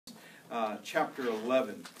chapter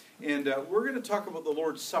 11. And we're going to talk about the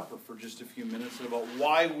Lord's Supper for just a few minutes and about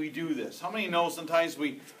why we do this. How many know sometimes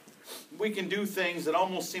we can do things that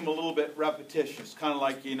almost seem a little bit repetitious? Kind of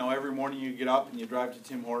like, every morning you get up and you drive to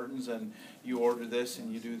Tim Hortons and you order this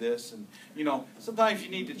and you do this. And, sometimes you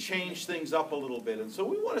need to change things up a little bit. And so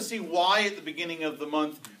we want to see why at the beginning of the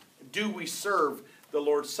month do we serve the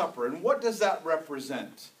Lord's Supper. And what does that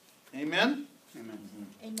represent? Amen? Amen.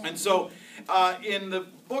 Amen. And so in the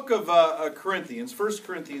book of Corinthians, 1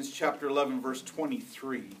 Corinthians chapter 11, verse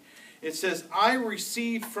 23, it says, I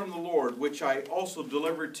received from the Lord, which I also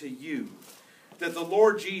delivered to you, that the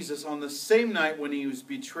Lord Jesus, on the same night when he was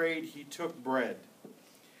betrayed, he took bread.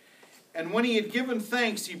 And when he had given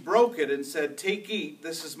thanks, he broke it and said, Take, eat,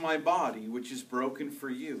 this is my body, which is broken for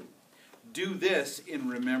you. Do this in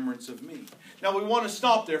remembrance of me. Now we want to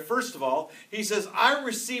stop there. First of all, he says, I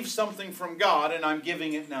received something from God and I'm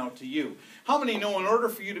giving it now to you. How many know in order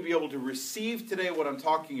for you to be able to receive today what I'm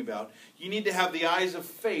talking about, you need to have the eyes of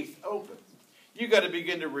faith open. You've got to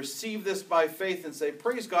begin to receive this by faith and say,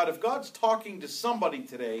 praise God, if God's talking to somebody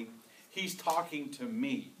today, he's talking to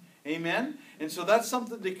me. Amen? And so that's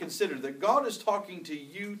something to consider, that God is talking to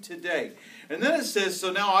you today. And then it says,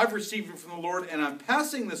 so now I've received it from the Lord and I'm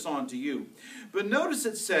passing this on to you. But notice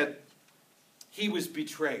it said, he was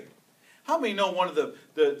betrayed. How many know one of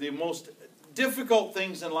the most difficult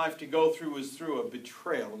things in life to go through is through a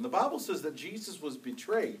betrayal? And the Bible says that Jesus was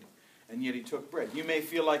betrayed, and yet he took bread. You may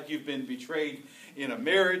feel like you've been betrayed in a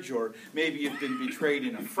marriage, or maybe you've been betrayed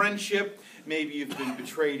in a friendship. Maybe you've been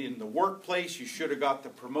betrayed in the workplace. You should have got the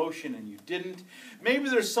promotion and you didn't. Maybe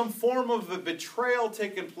there's some form of a betrayal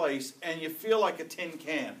taking place and you feel like a tin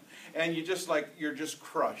can. And you're just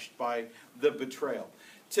crushed by the betrayal.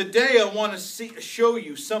 Today I want to show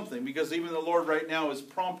you something, because even the Lord right now is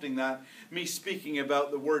prompting me speaking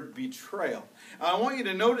about the word betrayal. I want you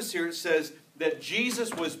to notice here it says that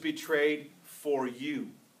Jesus was betrayed for you.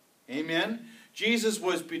 Amen? Jesus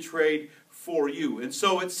was betrayed for you. And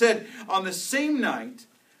so it said, on the same night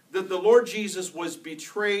that the Lord Jesus was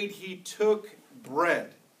betrayed, he took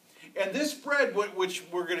bread. And this bread, which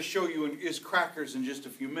we're going to show you, is crackers in just a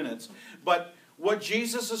few minutes. But what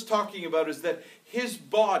Jesus is talking about is that his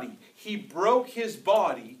body, he broke his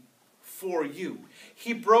body for you.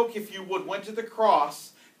 He broke, if you would, went to the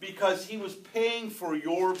cross because he was paying for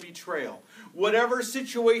your betrayal. Whatever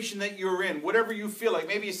situation that you're in, whatever you feel like.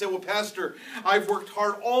 Maybe you say, well, Pastor, I've worked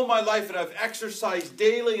hard all my life and I've exercised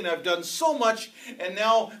daily and I've done so much, and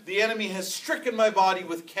now the enemy has stricken my body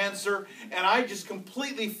with cancer and I just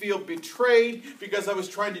completely feel betrayed because I was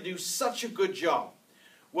trying to do such a good job.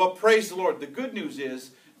 Well, praise the Lord. The good news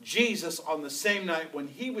is Jesus, on the same night when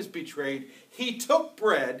he was betrayed, he took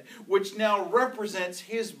bread, which now represents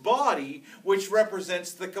his body, which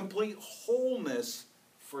represents the complete wholeness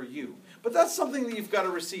for you. But that's something that you've got to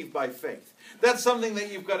receive by faith. That's something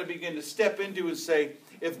that you've got to begin to step into and say,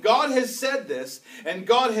 if God has said this and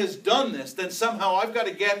God has done this, then somehow I've got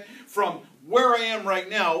to get from where I am right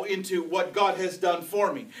now into what God has done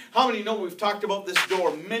for me. How many know we've talked about this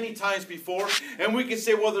door many times before, and we can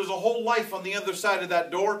say, well, there's a whole life on the other side of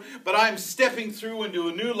that door, but I'm stepping through into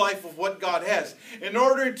a new life of what God has. In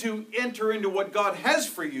order to enter into what God has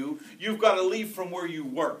for you, you've got to leave from where you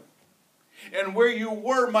were. And where you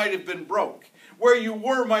were might have been broke. Where you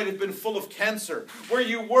were might have been full of cancer. Where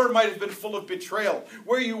you were might have been full of betrayal.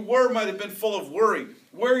 Where you were might have been full of worry.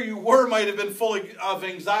 Where you were might have been full of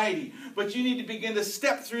anxiety. But you need to begin to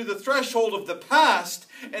step through the threshold of the past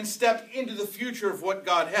and step into the future of what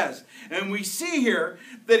God has. And we see here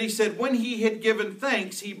that he said, when he had given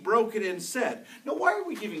thanks, he broke it and said. Now, why are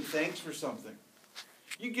we giving thanks for something?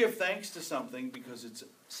 You give thanks to something because it's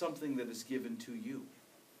something that is given to you.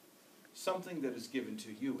 Something that is given to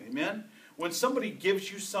you. Amen? When somebody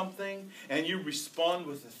gives you something and you respond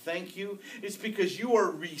with a thank you, it's because you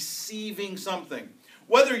are receiving something.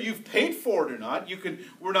 Whether you've paid for it or not,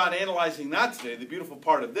 we're not analyzing that today. The beautiful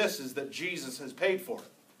part of this is that Jesus has paid for it.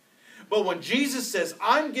 But when Jesus says,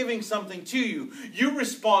 I'm giving something to you, you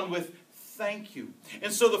respond with thank you.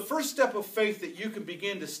 And so the first step of faith that you can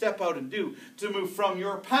begin to step out and do to move from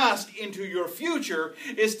your past into your future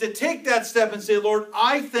is to take that step and say, Lord,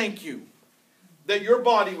 I thank you that your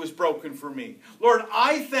body was broken for me. Lord,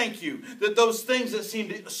 I thank you that those things that seem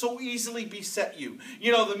to so easily beset you.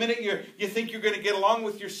 You know, the minute you think you're going to get along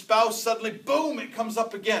with your spouse, suddenly, boom, it comes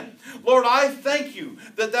up again. Lord, I thank you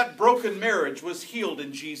that that broken marriage was healed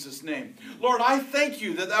in Jesus' name. Lord, I thank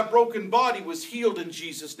you that that broken body was healed in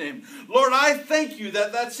Jesus' name. Lord, I thank you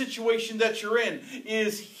that that situation that you're in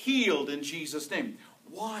is healed in Jesus' name.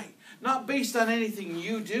 Why? Not based on anything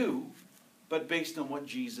you do, but based on what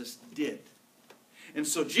Jesus did. And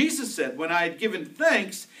so Jesus said, when I had given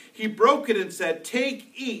thanks, he broke it and said,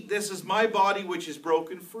 take, eat, this is my body which is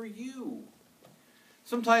broken for you.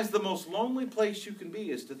 Sometimes the most lonely place you can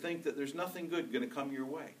be is to think that there's nothing good going to come your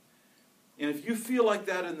way. And if you feel like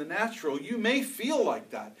that in the natural, you may feel like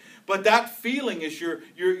that. But that feeling is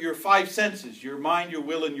your five senses, your mind, your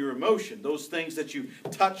will, and your emotion. Those things that you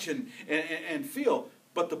touch and feel.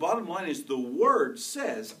 But the bottom line is the Word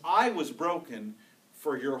says, I was broken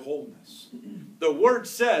for your wholeness. The Word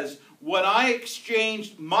says, when I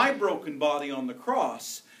exchanged my broken body on the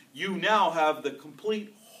cross, you now have the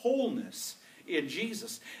complete wholeness in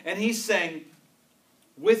Jesus. And he's saying,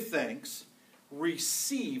 with thanks,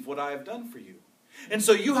 receive what I have done for you. And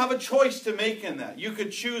so you have a choice to make in that. You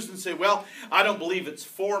could choose and say, well, I don't believe it's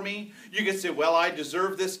for me. You could say, well, I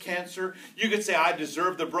deserve this cancer. You could say, I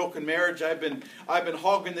deserve the broken marriage. I've been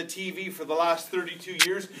hogging the TV for the last 32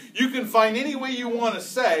 years. You can find any way you want to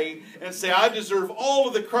say and say, I deserve all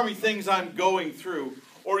of the crummy things I'm going through.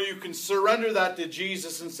 Or you can surrender that to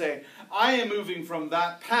Jesus and say, I am moving from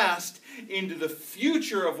that past into the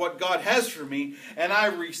future of what God has for me, and I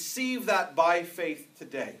receive that by faith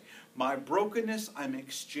today. My brokenness, I'm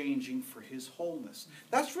exchanging for his wholeness.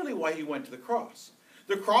 That's really why he went to the cross.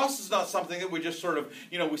 The cross is not something that we just sort of,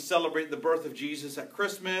 we celebrate the birth of Jesus at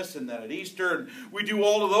Christmas and then at Easter, and we do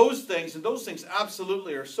all of those things, and those things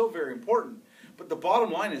absolutely are so very important. But the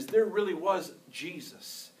bottom line is there really was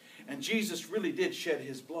Jesus. And Jesus really did shed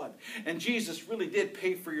his blood. And Jesus really did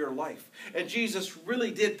pay for your life. And Jesus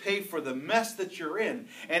really did pay for the mess that you're in.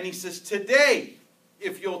 And he says, today,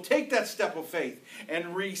 if you'll take that step of faith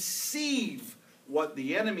and receive what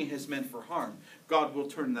the enemy has meant for harm, God will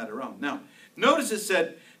turn that around. Now, notice it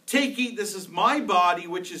said, take, eat, this is my body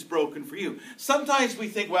which is broken for you. Sometimes we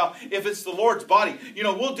think, well, if it's the Lord's body,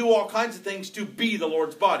 we'll do all kinds of things to be the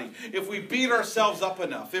Lord's body. If we beat ourselves up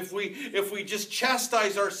enough, if we just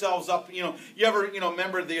chastise ourselves up, you ever,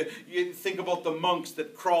 remember you think about the monks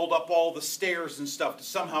that crawled up all the stairs and stuff to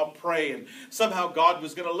somehow pray, and somehow God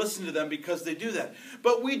was going to listen to them because they do that.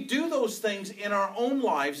 But we do those things in our own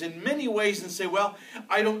lives in many ways and say, well,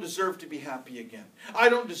 I don't deserve to be happy again. I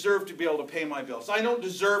don't deserve to be able to pay my bills. I don't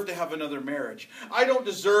deserve to have another marriage. I don't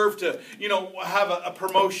deserve to, have a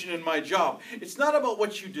promotion in my job. It's not about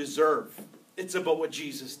what you deserve. It's about what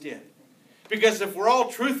Jesus did. Because if we're all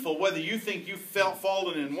truthful, whether you think you've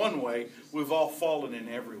fallen in one way, we've all fallen in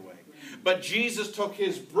every way. But Jesus took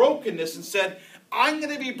his brokenness and said, I'm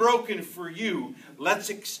going to be broken for you. Let's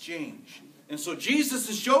exchange. And so Jesus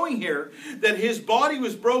is showing here that his body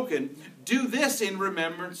was broken. Do this in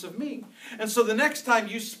remembrance of me. And so the next time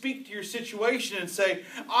you speak to your situation and say,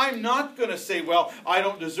 I'm not going to say, well, I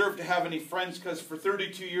don't deserve to have any friends because for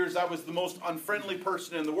 32 years I was the most unfriendly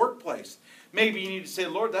person in the workplace. Maybe you need to say,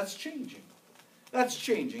 Lord, that's changing. That's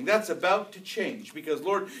changing. That's about to change. Because,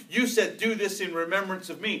 Lord, you said do this in remembrance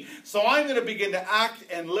of me. So I'm going to begin to act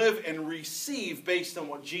and live and receive based on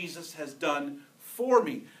what Jesus has done for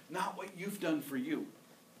me, not what you've done for you.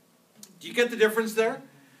 Do you get the difference there?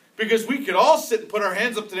 Because we could all sit and put our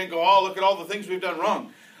hands up today and go, oh, look at all the things we've done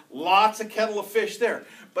wrong. Lots of kettle of fish there.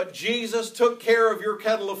 But Jesus took care of your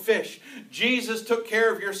kettle of fish. Jesus took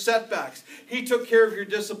care of your setbacks. He took care of your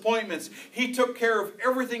disappointments. He took care of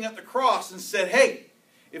everything at the cross and said, hey,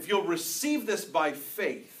 if you'll receive this by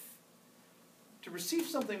faith, to receive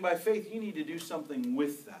something by faith, you need to do something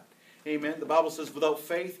with that. Amen. The Bible says without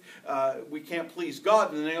faith, we can't please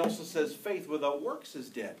God. And then it also says faith without works is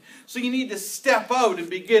dead. So you need to step out and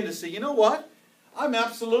begin to say, you know what? I'm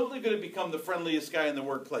absolutely going to become the friendliest guy in the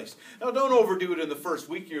workplace. Now, don't overdo it in the first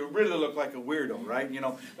week. You really look like a weirdo, right?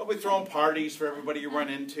 Don't be throwing parties for everybody you run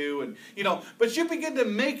into. And but you begin to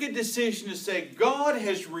make a decision to say, God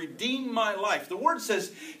has redeemed my life. The Word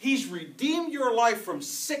says he's redeemed your life from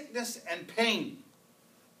sickness and pain.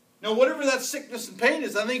 Now, whatever that sickness and pain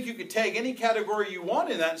is, I think you could tag any category you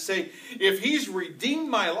want in that and say, if he's redeemed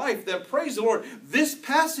my life, then praise the Lord. This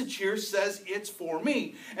passage here says it's for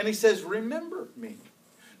me. And he says, remember me.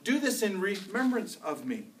 Do this in remembrance of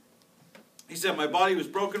me. He said, my body was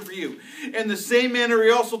broken for you. In the same manner,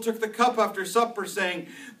 he also took the cup after supper, saying,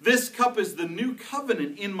 this cup is the new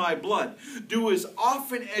covenant in my blood. Do as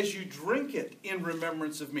often as you drink it in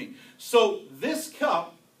remembrance of me. So this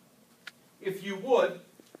cup, if you would,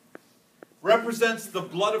 represents the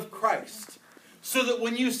blood of Christ. So that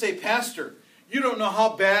when you say, Pastor, you don't know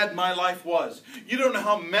how bad my life was. You don't know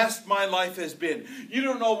how messed my life has been. You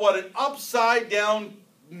don't know what an upside down,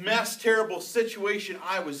 messed, terrible situation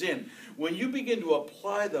I was in. When you begin to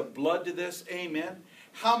apply the blood to this, amen,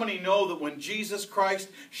 How many know that when Jesus Christ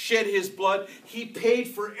shed his blood, he paid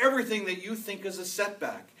for everything that you think is a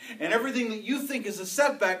setback? And everything that you think is a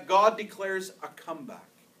setback, God declares a comeback.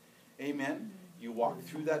 Amen? You walk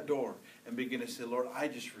through that door and begin to say, Lord, I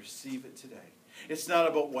just receive it today. It's not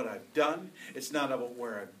about what I've done. It's not about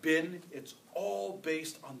where I've been. It's all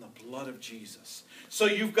based on the blood of Jesus. So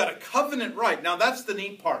you've got a covenant right. Now that's the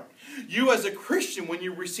neat part. You as a Christian, when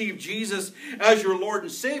you receive Jesus as your Lord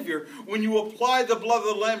and Savior, when you apply the blood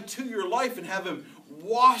of the Lamb to your life and have him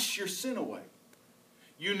wash your sin away,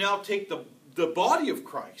 you now take the body of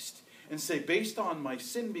Christ and say, based on my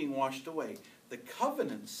sin being washed away, the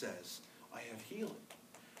covenant says I have healing.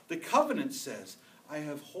 The covenant says I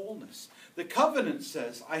have wholeness. The covenant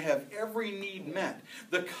says I have every need met.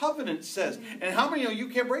 The covenant says, and how many of you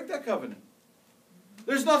can't break that covenant?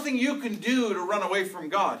 There's nothing you can do to run away from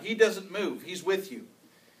God. He doesn't move. He's with you.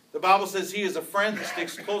 The Bible says he is a friend that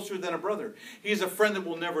sticks closer than a brother. He is a friend that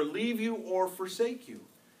will never leave you or forsake you.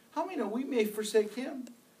 How many know we may forsake him,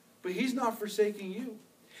 but he's not forsaking you?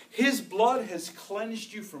 His blood has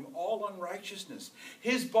cleansed you from all unrighteousness.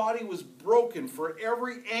 His body was broken for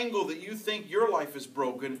every angle that you think your life is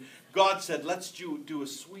broken. God said, let's do a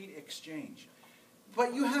sweet exchange.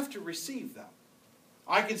 But you have to receive that.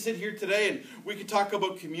 I can sit here today and we can talk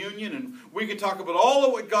about communion and we can talk about all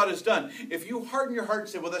of what God has done. If you harden your heart and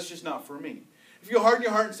say, well, that's just not for me. If you harden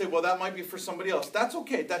your heart and say, well, that might be for somebody else, that's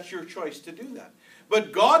okay. That's your choice to do that.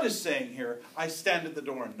 But God is saying here, I stand at the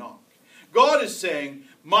door and knock. God is saying,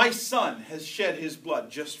 my son has shed his blood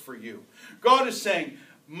just for you. God is saying,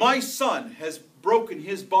 my son has broken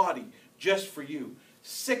his body just for you.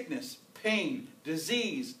 Sickness, pain,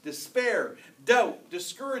 disease, despair, doubt,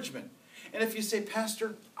 discouragement. And if you say,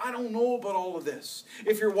 Pastor, I don't know about all of this.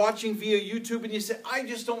 If you're watching via YouTube and you say, I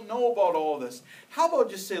just don't know about all of this. How about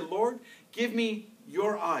just say, Lord, give me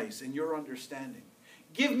your eyes and your understanding.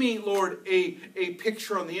 Give me, Lord, a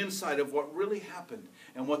picture on the inside of what really happened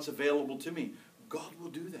and what's available to me. God will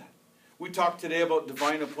do that. We talked today about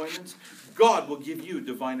divine appointments. God will give you a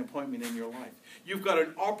divine appointment in your life. You've got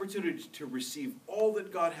an opportunity to receive all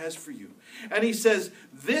that God has for you. And he says,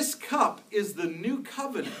 this cup is the new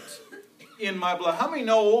covenant in my blood. How many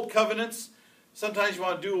know old covenants sometimes you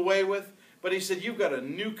want to do away with? But he said, you've got a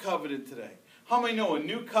new covenant today. How many know a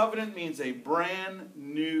new covenant means a brand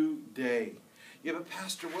new day? Yeah, but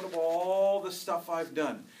Pastor, what about all the stuff I've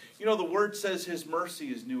done? You know, the Word says his mercy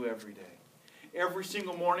is new every day. Every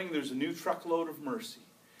single morning there's a new truckload of mercy.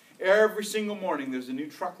 Every single morning there's a new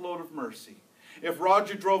truckload of mercy. If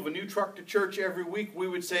Roger drove a new truck to church every week, we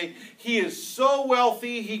would say, he is so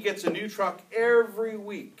wealthy, he gets a new truck every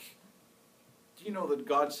week. Do you know that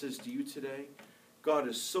God says to you today, God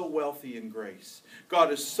is so wealthy in grace.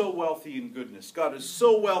 God is so wealthy in goodness. God is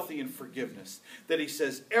so wealthy in forgiveness that he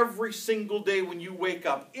says every single day when you wake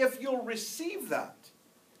up, if you'll receive that,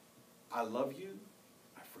 I love you,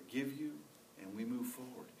 I forgive you, and we move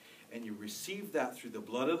forward. And you receive that through the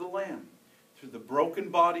blood of the Lamb, through the broken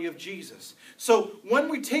body of Jesus. So when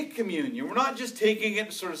we take communion, we're not just taking it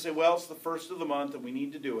to sort of say, well, it's the first of the month and we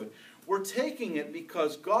need to do it. We're taking it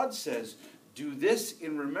because God says, do this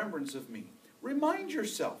in remembrance of me. Remind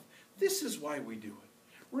yourself, this is why we do it.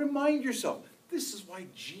 Remind yourself, this is why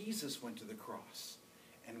Jesus went to the cross.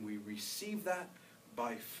 And we receive that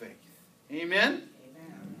by faith. Amen?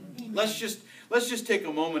 Amen. Let's just take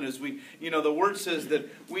a moment as we, the Word says that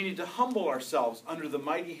we need to humble ourselves under the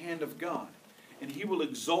mighty hand of God. And he will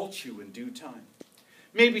exalt you in due time.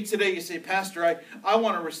 Maybe today you say, Pastor, I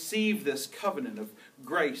want to receive this covenant of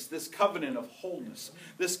grace, this covenant of wholeness,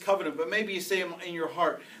 this covenant. But maybe you say in your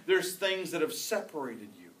heart, there's things that have separated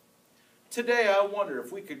you. Today I wonder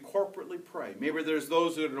if we could corporately pray. Maybe there's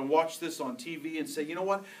those that are going to watch this on TV and say, you know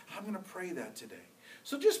what, I'm going to pray that today.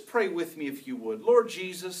 So just pray with me if you would. Lord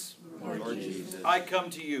Jesus, I come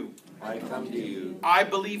to you. I come to you. I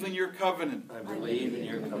believe in your covenant. I believe in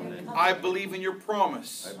your covenant. I believe in your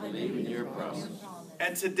promise. I believe in your promise.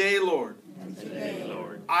 And today, Lord,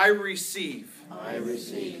 I receive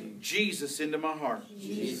Jesus into my heart.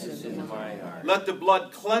 Jesus into my heart. Let the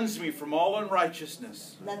blood cleanse me from all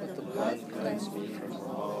unrighteousness. Let the blood cleanse me from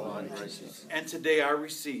all unrighteousness. And today I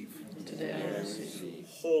receive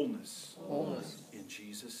wholeness. Wholeness. In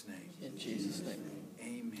Jesus' name. In Jesus' name.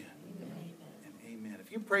 Amen. And amen.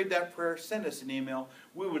 If you prayed that prayer, send us an email.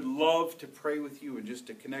 We would love to pray with you and just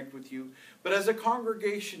to connect with you. But as a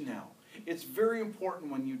congregation now, it's very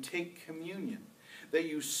important when you take communion that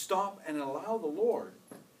you stop and allow the Lord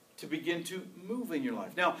to begin to move in your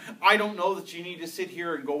life. Now, I don't know that you need to sit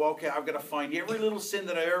here and go, okay, I've got to find every little sin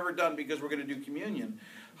that I've ever done because we're going to do communion.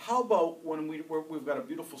 How about when we've got a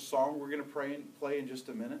beautiful song we're going to play in just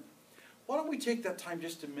a minute? Why don't we take that time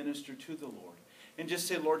just to minister to the Lord and just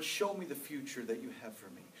say, Lord, show me the future that you have for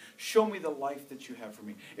me. Show me the life that you have for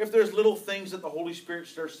me. If there's little things that the Holy Spirit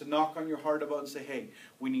starts to knock on your heart about and say, hey,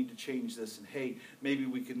 we need to change this, and hey, maybe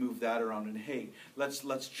we can move that around, and hey,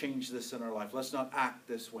 let's change this in our life. Let's not act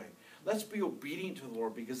this way. Let's be obedient to the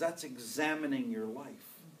Lord, because that's examining your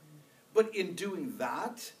life. But in doing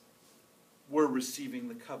that, we're receiving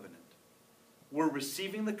the covenant. We're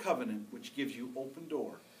receiving the covenant, which gives you open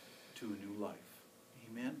door to a new life.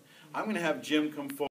 Amen. I'm going to have Jim come forward.